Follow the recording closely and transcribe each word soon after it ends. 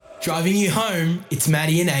Driving you home, it's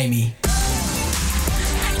Maddie and Amy.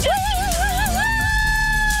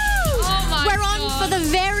 We're on for the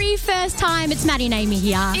very first time. It's Maddie and Amy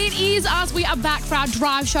here. It is us. We are back for our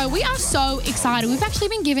drive show. We are so excited. We've actually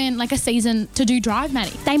been given like a season to do drive,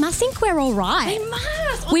 Maddie. They must think we're all right. They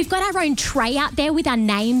must. We've got our own tray out there with our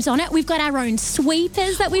names on it. We've got our own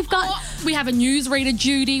sweepers that we've got. We have a newsreader,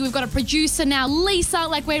 Judy. We've got a producer now, Lisa.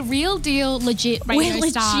 Like, we're real deal, legit radio We're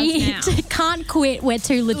stars legit. now. Can't quit. We're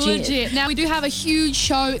too legit. Now, we do have a huge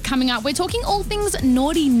show coming up. We're talking all things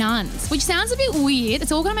naughty nuns, which sounds a bit weird.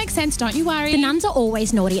 It's all going to make sense, don't you worry. The nuns are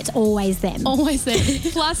always naughty. It's always them. Always there.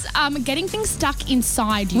 Plus, getting things stuck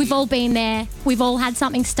inside you. We've all been there. We've all had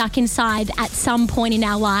something stuck inside at some point in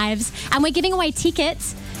our lives. And we're giving away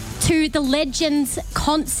tickets to the Legends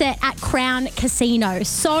concert at Crown Casino.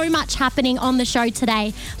 So much happening on the show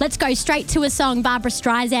today. Let's go straight to a song, Barbara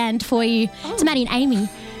Streisand, for you. It's Maddie and Amy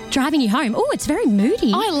driving you home. Oh, it's very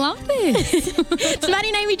moody. I love this. It's Maddie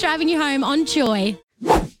and Amy driving you home on Joy.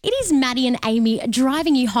 It is Maddie and Amy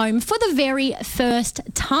driving you home for the very first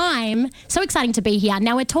time. So exciting to be here.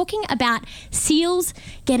 Now we're talking about seals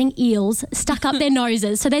getting eels stuck up their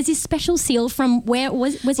noses. So there's this special seal from where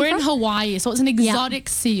was it We're from? in Hawaii, so it's an exotic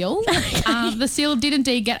seal. The seal did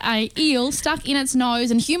indeed get a eel stuck in its nose,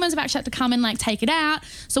 and humans have actually had to come and take it out.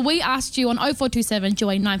 So we asked you on 0427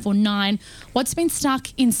 Joy 949, what's been stuck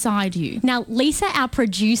inside you? Now Lisa, our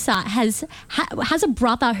producer, has a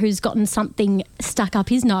brother who's gotten something stuck up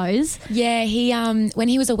his nose. Yeah, he when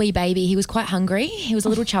he was a wee baby, he was quite hungry. He was a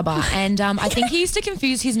little chubber, and I think he used to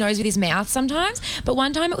confuse his nose with his mouth sometimes. But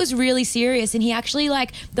one time it was really serious, and he actually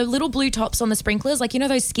the little blue tops on the sprinklers,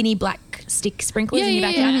 those skinny black stick sprinklers in your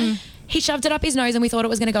backyard. He shoved it up his nose, and we thought it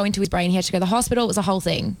was going to go into his brain. He had to go to the hospital. It was a whole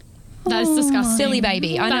thing. That is disgusting. Silly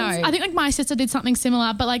baby, I know. I think my sister did something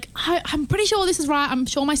similar, but I'm pretty sure this is right. I'm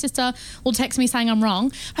sure my sister will text me saying I'm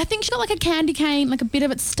wrong. I think she got a candy cane, a bit of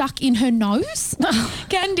it stuck in her nose.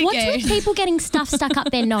 Candy What's cane. with people getting stuff stuck up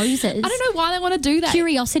their noses? I don't know why they want to do that.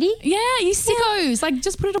 Curiosity? Yeah, you sickos.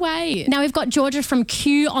 Just put it away. Now we've got Georgia from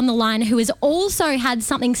Q on the line, who has also had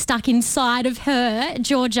something stuck inside of her.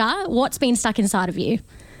 Georgia, what's been stuck inside of you?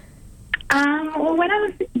 Well, when I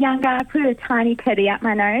was younger, I put a tiny teddy up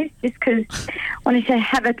my nose just because I wanted to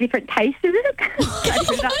have a different taste of it.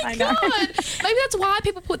 Oh my God. Maybe that's why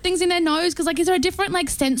people put things in their nose, because is there a different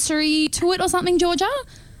sensory to it or something, Georgia?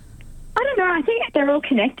 I don't know. I think they're all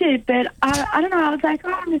connected, but I don't know. I was like,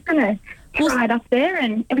 I'm just going to try it up there,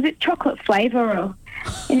 and it was a chocolate flavour or,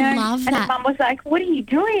 Love and that. Mum was like, what are you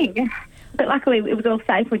doing? But luckily it was all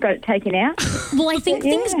safe. We got it taken out. Well, I think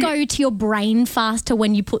things go to your brain faster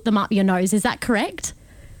when you put them up your nose. Is that correct?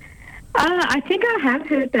 I think I have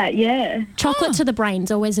heard that, yeah. Chocolate to the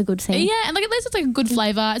brain's always a good thing. Yeah, and at least it's a good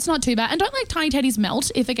flavour. It's not too bad. And don't tiny teddies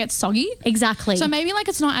melt if it gets soggy. Exactly. So maybe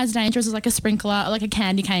it's not as dangerous as a sprinkler or a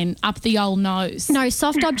candy cane up the old nose. No,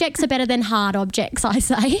 soft objects are better than hard objects, I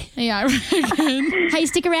say. Yeah, I reckon. Hey,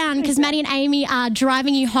 stick around because Maddie and Amy are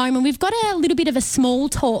driving you home, and we've got a little bit of a small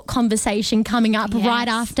talk conversation coming up right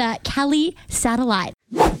after Kelly Satellite.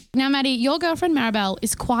 Now, Maddie, your girlfriend Maribel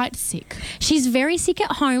is quite sick. She's very sick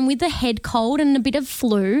at home with a head cold and a bit of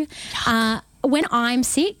flu. When I'm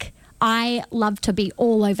sick, I love to be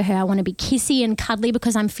all over her. I want to be kissy and cuddly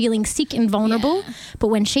because I'm feeling sick and vulnerable. Yeah. But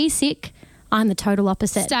when she's sick, I'm the total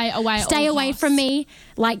opposite. Stay away from me,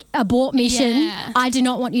 abort mission. Yeah. I do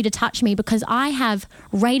not want you to touch me because I have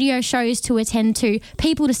radio shows to attend to,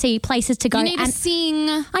 people to see, places to go. You need to sing.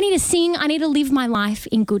 I need to sing. I need to live my life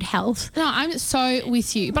in good health. No, I'm so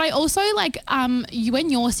with you. But I also when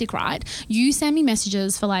you're sick, right? You send me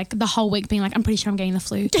messages for the whole week being I'm pretty sure I'm getting the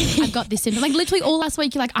flu. I've got this symptom. Literally all last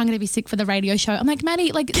week you're I'm going to be sick for the radio show. I'm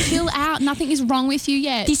Maddie, chill out. Nothing is wrong with you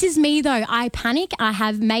yet. This is me though. I panic. I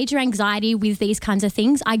have major anxiety with these kinds of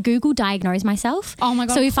things. I Google diagnose myself. Oh my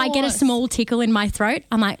God. So if I get a small tickle in my throat,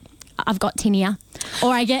 I'm I've got tinea.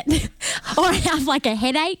 Or I have a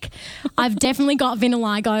headache. I've definitely got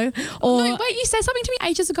vitiligo. Or no, wait, you said something to me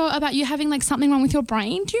ages ago about you having something wrong with your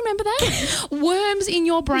brain. Do you remember that? Worms in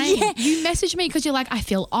your brain. Yeah. You messaged me because you're I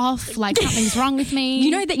feel off, something's wrong with me. You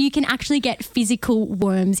know that you can actually get physical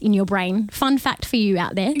worms in your brain. Fun fact for you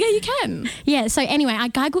out there. Yeah, you can. Yeah, so anyway, I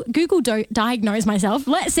Google diagnose myself.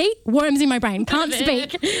 Let's see, worms in my brain. Can't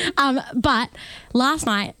speak. But last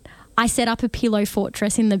night, I set up a pillow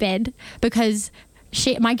fortress in the bed because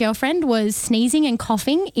my girlfriend was sneezing and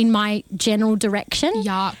coughing in my general direction.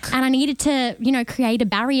 Yuck. And I needed to, create a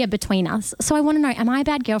barrier between us. So I want to know, am I a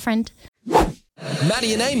bad girlfriend?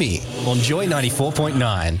 Maddie and Amy on Joy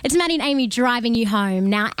 94.9. It's Maddie and Amy driving you home.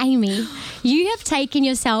 Now, Amy, you have taken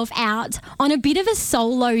yourself out on a bit of a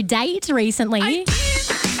solo date recently. I did.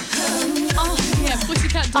 Oh, yeah.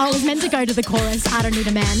 Pussycat I Dolls. was meant to go to the chorus, I don't need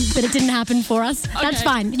a man, but it didn't happen for us. That's Okay.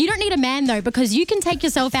 fine. You don't need a man, though, because you can take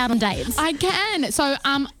yourself out on dates. I can. So,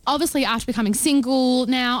 obviously, after becoming single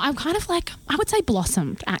now, I've kind of like, I would say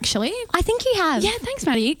blossomed, actually. I think you have. Yeah, thanks,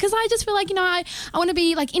 Maddie. Because I just feel like, I want to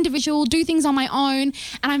be like individual, do things on my own.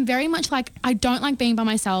 And I'm very much like, I don't like being by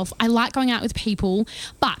myself. I like going out with people.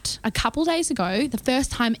 But a couple days ago, the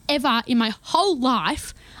first time ever in my whole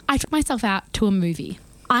life, I took myself out to a movie.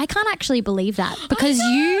 I can't actually believe that because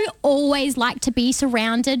you always like to be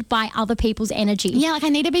surrounded by other people's energy. Yeah, like I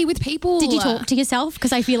need to be with people. Did you talk to yourself?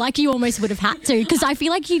 Because I feel like you almost would have had to because I feel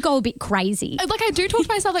like you go a bit crazy. Like I do talk to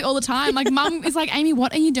myself like all the time. Like mum is like, Amy,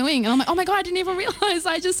 what are you doing? And I'm like, oh my God, I didn't even realise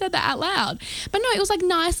I just said that out loud. But no, it was like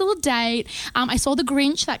nice little date. I saw The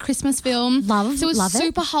Grinch, that Christmas film. Love it was it.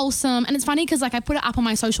 super wholesome. And it's funny because like I put it up on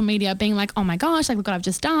my social media being like, oh my gosh, like look what I've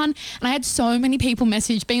just done. And I had so many people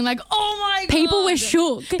message being like, oh my God. People were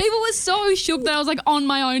shook. People were so shook that I was like on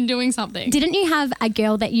my own doing something. Didn't you have a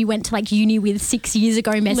girl that you went to like uni with 6 years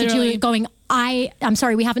ago message Literally. you going, I'm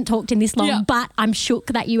sorry, we haven't talked in this long, Yeah. but I'm shook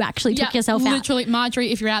that you actually took yourself out. Literally,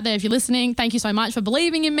 Marjorie, if you're out there, if you're listening, thank you so much for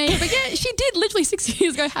believing in me. But yeah, she did literally 6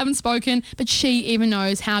 years ago, haven't spoken, but she even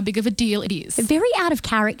knows how big of a deal it is. Very out of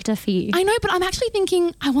character for you. I know, but I'm actually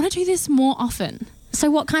thinking I want to do this more often. So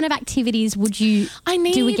what kind of activities would you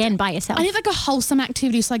do again by yourself? I need like a wholesome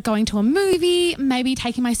activity, so like going to a movie, maybe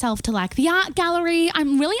taking myself to like the art gallery.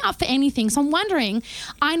 I'm really up for anything. So I'm wondering,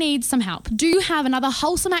 I need some help. Do you have another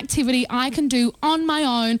wholesome activity I can do on my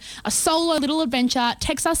own, a solo little adventure?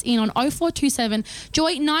 Text us in on 0427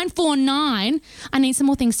 Joy 949. I need some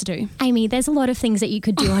more things to do. Amy, there's a lot of things that you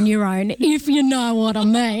could do on your own, if you know what I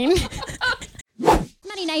mean.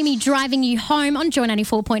 Maddie and Amy driving you home on Joy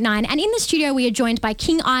 94.9. And in the studio, we are joined by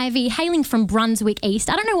King Ivy, hailing from Brunswick East.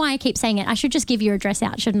 I don't know why I keep saying it. I should just give your address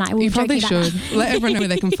out, shouldn't I? We You were probably joking about should. that. Let everyone know where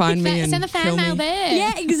they can find me and Send the fan kill mail me. there.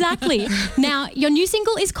 Yeah, exactly. Now, your new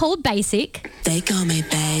single is called Basic. They call me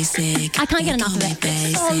basic. I can't get enough of it.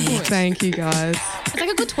 Basic. Thank you, guys. It's like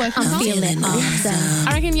a good twerk I'm song. feeling awesome.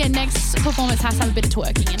 I reckon, next performance has to have a bit of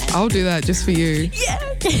twerking in it. I'll do that just for you. Yeah.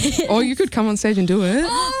 Or you could come on stage and do it.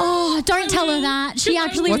 Oh, don't tell her that. She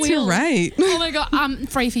actually What's your will. rate? Oh my God,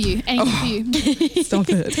 free for you. Anything for you. Stop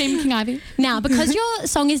it. Team King Ivy. Now, because your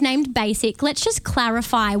song is named Basic, let's just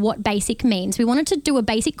clarify what basic means. We wanted to do a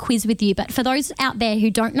basic quiz with you, but for those out there who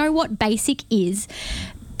don't know what basic is,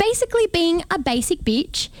 basically being a basic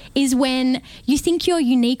bitch is when you think you're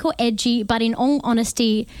unique or edgy, but in all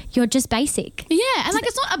honesty, you're just basic. Yeah, and like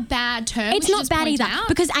it's not a bad term. It's we should not just bad point either, out.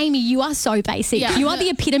 because Amy, you are so basic. Yeah. You are the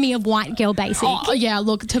epitome of white girl basic. Oh, yeah,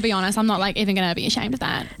 look, to be honest, I'm not like even going to be ashamed of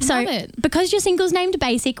that. So, Love it. because your single's named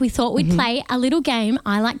Basic, we thought we'd play a little game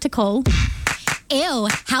I like to call Ew,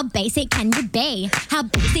 how basic can you be? How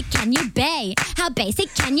basic can you be? How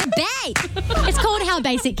basic can you be? It's called How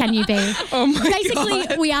Basic Can You Be? Oh my Basically,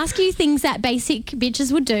 God. we ask you things that basic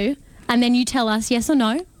bitches would do, and then you tell us yes or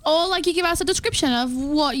no. Or like you give us a description of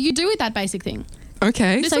what you do with that basic thing.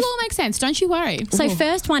 Okay. This will all make sense. Don't you worry. So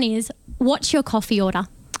first one is, what's your coffee order?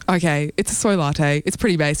 Okay. It's a soy latte. It's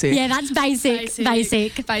pretty basic. Yeah, that's basic.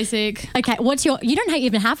 Basic. Okay, what's your... You don't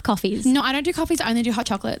even have coffees. No, I don't do coffees. I only do hot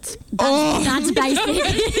chocolates. That's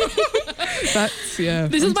basic. That's, yeah.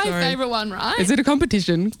 This is I'm my sorry. favourite one, right? Is it a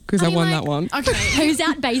competition? Because I mean, won like- that one. Okay. Who's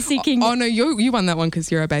out basicing? Oh, no, you won that one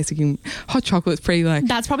because you're a basic. Hot chocolate's pretty like...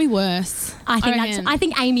 That's probably worse. I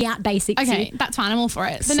think Amy out basics Okay, you. that's fine. I'm all for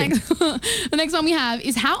it. The Sick. next, the next one we have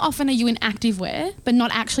is how often are you in active wear but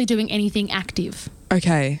not actually doing anything active?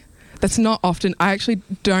 Okay. That's not often. I actually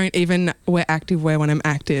don't even wear active wear when I'm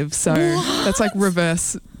active. So that's like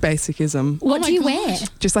reverse basicism. What my do you God. wear?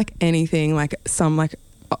 Just like anything, like some like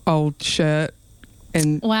old shirt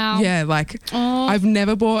and Wow. yeah, like Oh. I've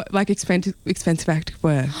never bought like expensive active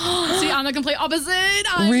wear. See, I'm the complete opposite.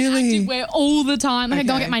 I'm Really? in active wear all the time. Like I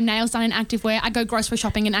go Okay. get my nails done in active wear. I go grocery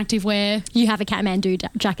shopping in active wear. You have a Kathmandu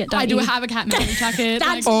jacket, don't I you? do have a Kathmandu jacket.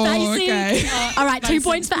 That's Oh, basic. okay. All right, 2 Basic.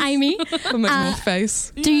 points for Amy. I'm like North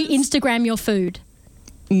Face. Do you Instagram your food?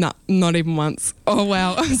 No, not even once. Oh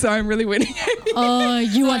wow. I'm sorry, I'm really winning. Oh,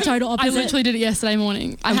 you are total I opposite. literally did it yesterday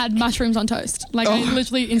morning. I had mushrooms on toast. Like I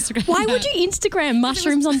literally Instagrammed Why would that. you Instagram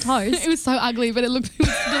mushrooms on It toast? was so ugly, but it looked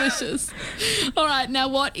delicious. All right, now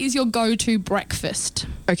what is your go-to breakfast?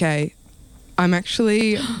 Okay. I'm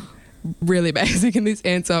actually really basic in this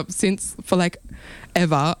answer since for like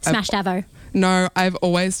ever. Smashed Avo. No, I've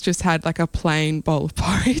always just had like a plain bowl of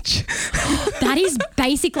porridge. That is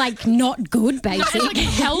basic, like not good basic. Like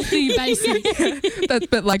healthy basic.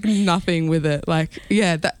 But like nothing with it. Like,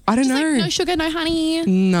 yeah, that, I don't Just know. like no sugar, no honey.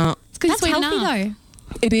 No, It's 'cause That's it's sweet healthy enough.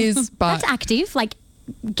 though. it is, but That's active, like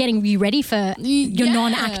getting you ready for your Yeah.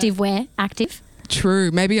 non-active wear. Active.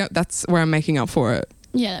 True. Maybe that's where I'm making up for it.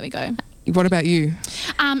 Yeah, there we go. What about you?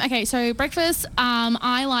 Okay, so breakfast,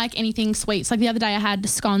 I like anything sweet. So like the other day I had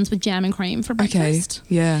scones with jam and cream for breakfast.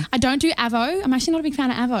 Okay. Yeah. I don't do avo. I'm actually not a big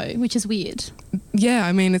fan of avo, which is weird. Yeah.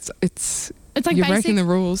 I mean, it's like you're basic, breaking the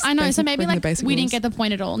rules. I know. So maybe breaking like the basic we rules. didn't get the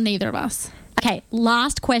point at all. Neither of us. Okay,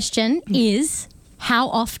 last question is, how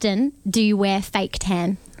often do you wear fake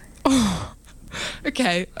tan?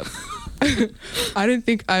 Okay. I don't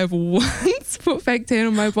think I've once put fake tan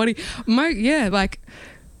on my body.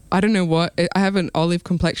 I don't know what. I have an olive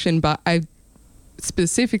complexion, but I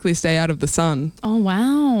specifically stay out of the sun. Oh,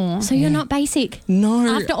 wow. So you're not basic? No.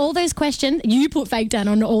 After all those questions, you put fake tan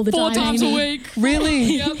on all the 4 time. times a Amy. week.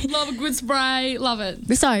 Really? Yep, love a good spray. Love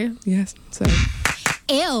it. So, Yes. So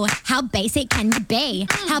Ew, how basic can you be?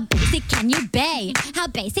 How basic can you be? How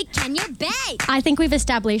basic can you be? I think we've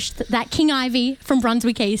established that King Ivy from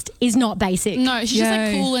Brunswick East is not basic. No, she's just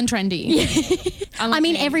like Yay. cool and trendy. I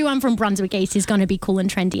mean, everyone from Brunswick East is going to be cool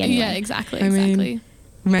and trendy anyway. Yeah, exactly. I mean, Exactly.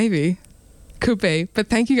 maybe. Could be. But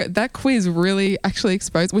thank you. That quiz really actually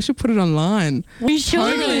exposed. We should put it online. We should.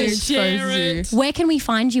 Totally Share exposes you. Where can we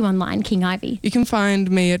find you online, King Ivy? You can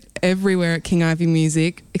find me everywhere at King Ivy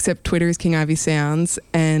Music, except Twitter is King Ivy Sounds.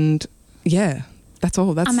 And yeah, that's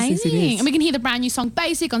all. That's as easy as it Amazing. is. And we can hear the brand new song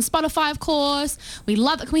Basic on Spotify, of course. We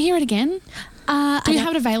love it. Can we hear it again? Do you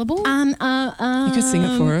have it available? You could sing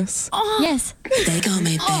it for us. Yes. They call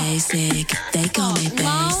me basic. They call me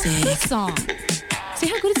Love this basic. song. See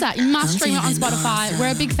how good is that? You must stream it on Spotify. We're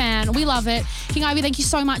a big fan. We love it. King Ivy, thank you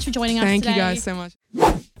so much for joining us Thank today. you guys so much.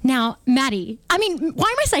 Now, Maddie, I mean, why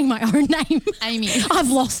am I saying my own name? Amy. I've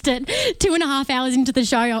lost it. 2.5 hours into the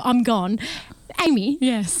show, I'm gone. Amy.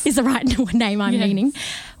 Yes. Is the right name I'm Yes. meaning.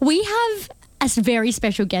 We have a very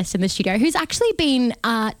special guest in the studio who's actually been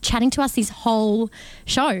chatting to us this whole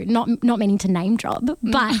show, not meaning to name drop,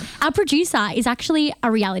 but our producer is actually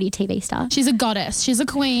a reality TV star. She's a goddess. She's a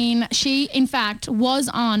queen. She, in fact, was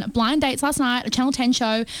on Blind Dates last night, a Channel 10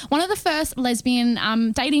 show, one of the first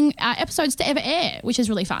lesbian dating episodes to ever air, which is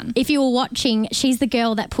really fun. If you were watching, she's the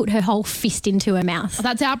girl that put her whole fist into her mouth.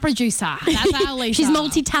 That's our producer. That's our Lisa. She's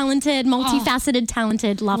multi-talented, multifaceted,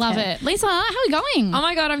 talented. Love Love her. it. Lisa, how are we going? Oh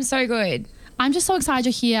my God, I'm so good. I'm just so excited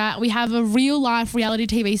you're here. We have a real life reality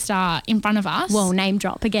TV star in front of us. Well, name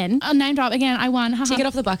drop again. A name drop again. I won. Haha. Tick it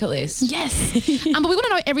off the bucket list. Yes. But we want to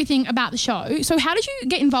know everything about the show. So how did you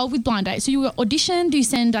get involved with Blind Date? So you auditioned? Do you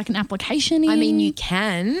send like an application in? I mean, you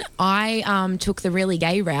can. I took the really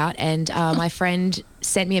gay route, and my friend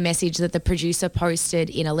sent me a message that the producer posted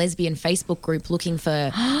in a lesbian Facebook group looking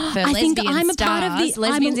for I lesbian think I'm a part of stars, the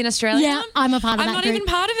lesbians in Australia. Yeah, I'm a part of I'm that not group. even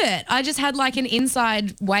part of it. I just had like an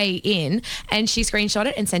inside way in, and she screenshot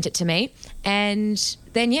it and sent it to me. And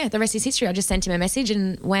then, yeah, the rest is history. I just sent him a message,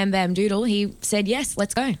 and wham, bam, doodle, he said, yes,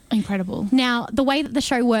 let's go. Incredible. Now, the way that the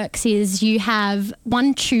show works is you have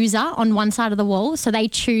one chooser on one side of the wall. So they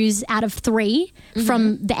choose out of 3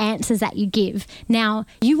 from the answers that you give. Now,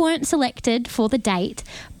 you weren't selected for the date,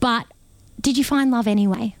 but did you find love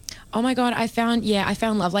anyway? Oh my God, I found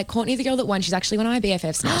love. Like Courtney, the girl that won, she's actually one of my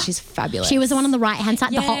BFFs now. She's fabulous. She was the one on the right-hand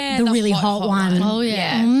side, the really hot one. Oh,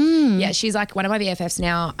 yeah. Yeah, she's like one of my BFFs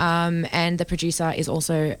now. And the producer is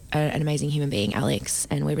also an amazing human being, Alex,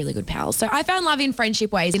 and we're really good pals. So I found love in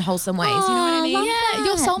friendship ways, in wholesome ways. You know what I mean? love Yeah,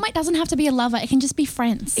 your soulmate doesn't have to be a lover. It can just be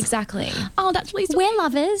friends. Exactly. Oh, that's really sweet. We're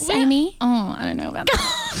lovers, Amy. Oh, I don't know about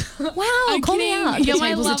that. Wow, call me out. You're my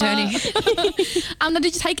Table's lover. attorney. Now,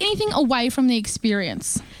 did you take anything away from the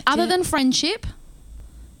experience other than friendship?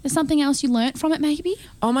 There's something else you learnt from it, maybe?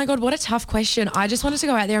 Oh my God, what a tough question. I just wanted to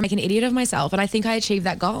go out there and make an idiot of myself, and I think I achieved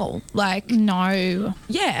that goal. Like, No.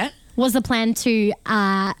 yeah. Was the plan to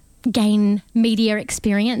gain media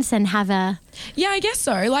experience and have a... Yeah, I guess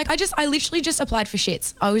so. Like, I literally just applied for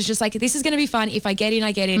shits. I was just like, this is going to be fun. If I get in,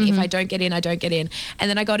 I get in. If I don't get in, I don't get in. And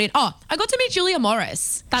then I got in. Oh, I got to meet Julia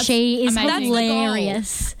Morris. She is amazing.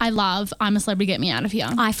 hilarious. I love I'm a Celebrity, Get Me Out of Here.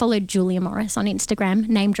 I followed Julia Morris on Instagram,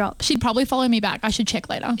 name drop. She'd probably follow me back. I should check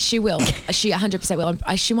later. She will. She 100% will.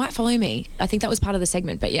 She might follow me. I think that was part of the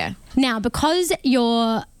segment, but yeah. Now, because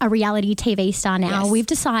you're a reality TV star now, Yes. we've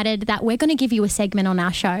decided that we're going to give you a segment on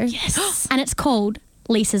our show. Yes. And it's called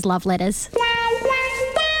Lisa's Love Letters.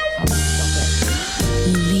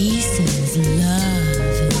 Lisa's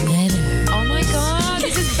love letter. Oh my God,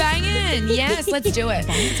 this is banging. Yes, let's do it.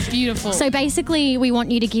 It's beautiful. So basically, we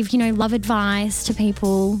want you to give, love advice to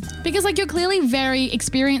people. Because, like, you're clearly very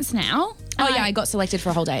experienced now. Oh, yeah, I got selected for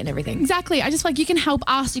a whole day and everything. Exactly. I just feel like you can help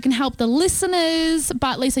us, you can help the listeners.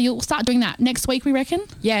 But Lisa, you'll start doing that next week, we reckon?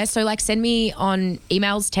 Yeah, so like send me on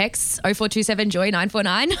emails, texts,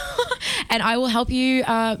 0427JOY949 and I will help you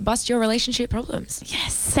bust your relationship problems.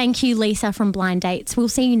 Yes. Thank you, Lisa from Blind Dates. We'll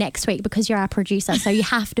see you next week because you're our producer, so you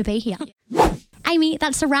have to be here. Amy,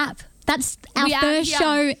 that's a wrap. That's our first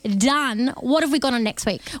show done. What have we got on next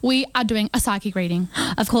week? We are doing a psychic reading.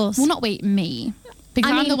 Of course. Well, not me.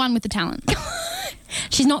 Because I'm the one with the talent.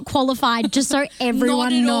 She's not qualified, just so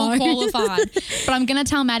everyone knows. Not at all qualified. But I'm going to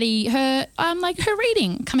tell Maddie her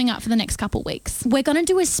reading coming up for the next couple of weeks. We're going to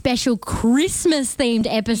do a special Christmas-themed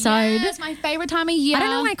episode. Yes, my favourite time of year. I don't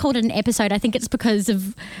know why I called it an episode. I think it's because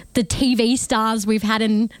of the TV stars we've had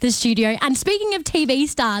in the studio. And speaking of TV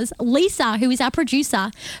stars, Lisa, who is our producer,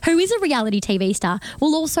 who is a reality TV star,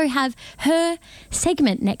 will also have her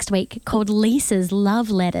segment next week called Lisa's Love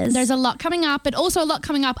Letters. There's a lot coming up, but also a lot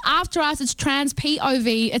coming up after us. It's Trans POV.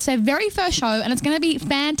 It's their very first show and it's going to be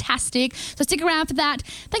fantastic. So stick around for that.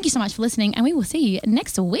 Thank you so much for listening and we will see you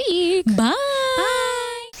next week. Bye.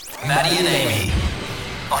 Bye. Maddie and Amy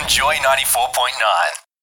on Joy 94.9.